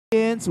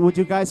Would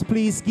you guys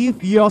please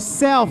give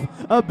yourself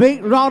a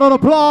big round of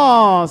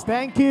applause?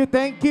 Thank you,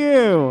 thank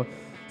you.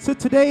 So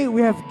today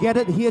we have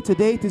gathered here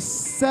today to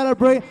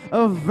celebrate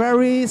a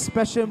very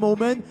special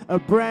moment,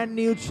 a brand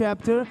new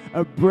chapter,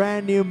 a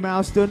brand new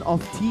milestone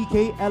of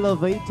TK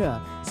Elevator.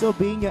 So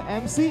being your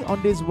MC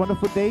on this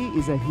wonderful day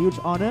is a huge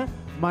honor.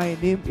 My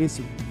name is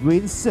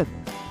Vincent.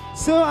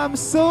 So I'm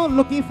so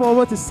looking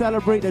forward to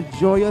celebrate the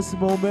joyous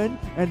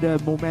moment and the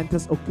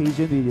momentous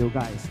occasion with you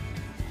guys.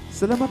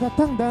 Selamat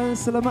datang dan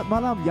selamat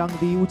malam yang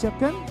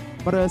diucapkan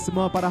pada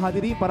semua para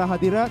hadirin, para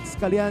hadirat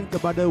sekalian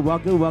kepada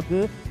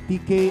warga-warga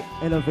TK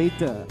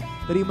Elevator.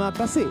 Terima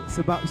kasih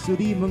sebab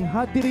sudi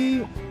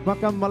menghadiri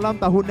makan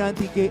malam tahunan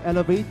TK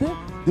Elevator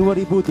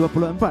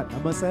 2024.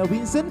 Nama saya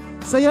Vincent.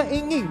 Saya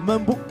ingin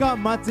membuka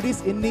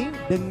majlis ini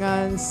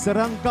dengan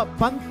serangkap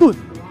pantun.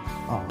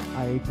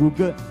 I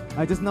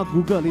just now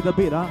Google a little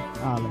bit.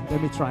 Let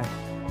me try.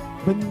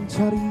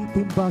 Mencari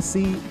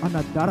timbasi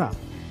anak darah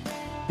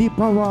di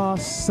bawah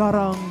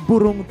sarang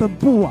burung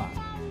tempua.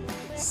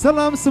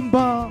 Salam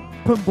sembah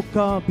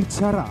pembuka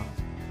bicara.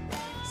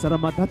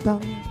 Selamat datang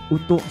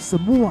untuk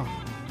semua.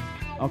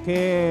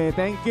 Okay,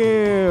 thank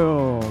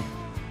you.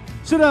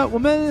 是的，我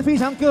们非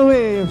常各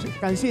位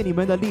感谢你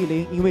们的莅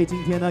临，因为今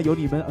天呢有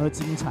你们而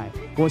精彩。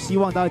我希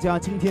望大家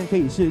今天可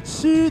以是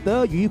吃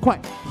得愉快，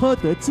喝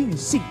得尽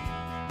兴。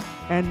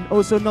And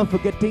also not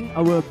forgetting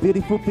our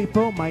beautiful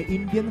people, my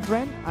Indian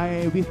friend.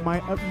 With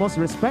my utmost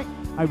respect,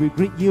 I will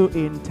greet you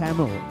in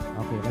Tamil.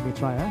 Okay, let me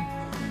try.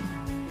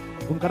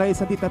 Ungkarai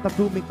santi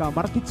tatatu mika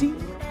markichi,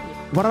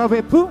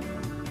 waravepu,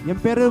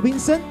 Emperor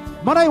Vincent,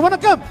 Malay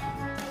wanakam.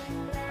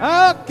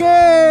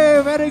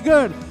 Okay, very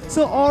good.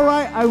 So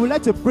alright, I would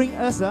like to bring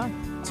us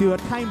to a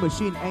time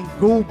machine and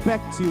go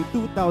back to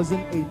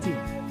 2018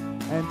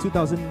 and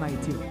 2019.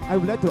 I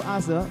would like to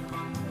ask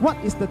what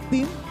is the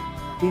theme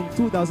in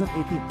 2018?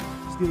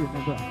 Still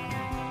remember?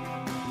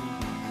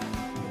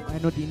 I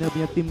know dinner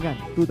punya team kan,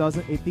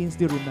 2018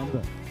 still remember.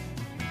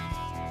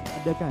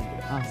 Ada kan?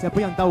 Siapa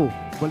yang tahu?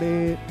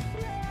 Boleh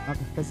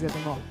kasih saya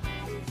tengok.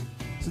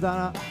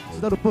 Sudah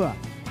lupa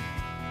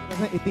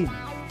 2018.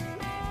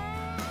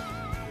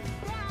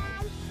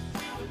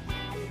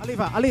 Alif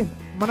Alif,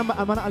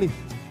 mana Alif?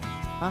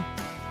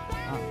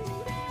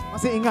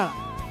 Masih ingat?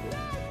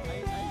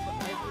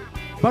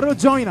 Baru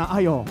join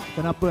ayo,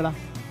 kenapa lah?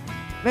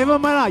 Never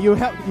mind lah, you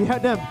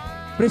help them.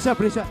 Pressure.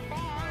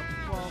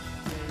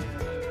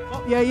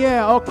 Oh,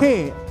 yeah,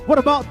 okay. What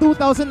about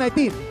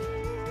 2019?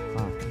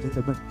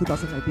 Gentlemen,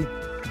 2019.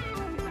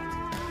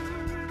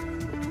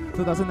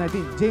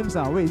 2019. James,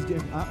 where is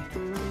James?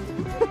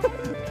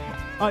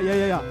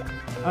 Yeah.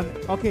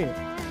 Okay.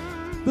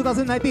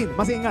 2019,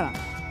 masih ingat tak?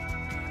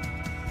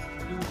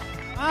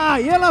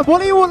 Yalah,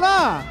 Bollywood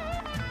lah.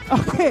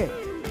 Okay.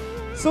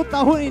 So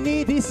tahun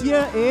ini, this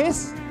year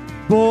is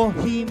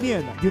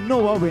Bohemian. You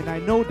know what? When I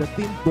know the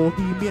theme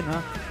Bohemian,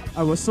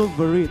 I was so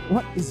worried.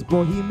 What is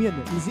Bohemian?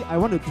 Is it I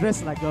want to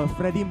dress like a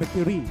Freddie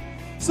Mercury?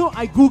 So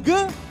I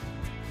Google.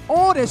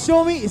 All they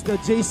show me is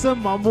the Jason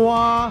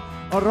Momoa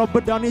or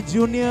Robert Downey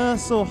Jr.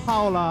 So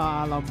how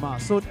lah, alamak.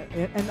 So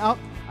end up,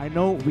 I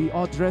know we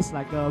all dress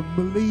like a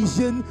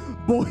Malaysian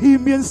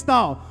Bohemian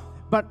style.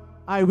 But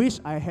I wish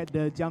I had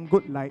the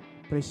janggut like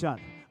Prashad.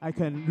 I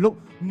can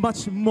look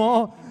much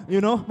more,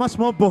 much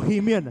more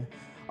Bohemian.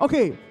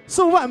 Okay,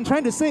 so what I'm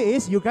trying to say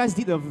is you guys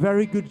did a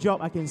very good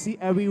job. I can see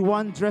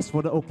everyone dressed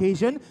for the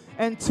occasion.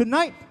 And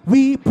tonight,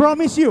 we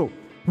promise you,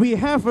 we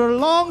have a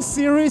long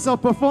series of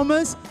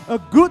performance, a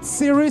good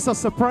series of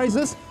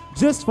surprises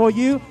just for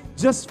you,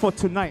 just for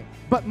tonight.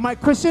 But my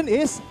question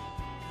is,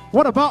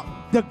 what about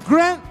the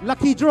grand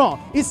lucky draw?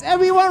 Is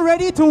everyone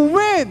ready to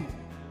win?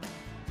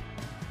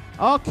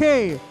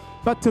 Okay,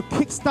 but to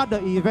kickstart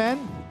the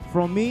event,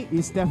 from me,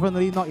 is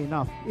definitely not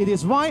enough. It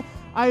is why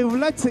I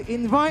would like to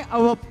invite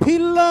our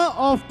pillar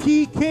of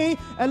TK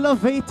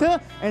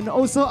Elevator and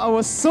also our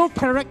sole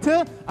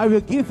character. I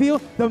will give you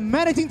the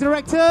managing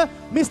director,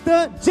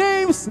 Mr.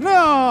 James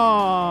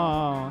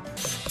Leong.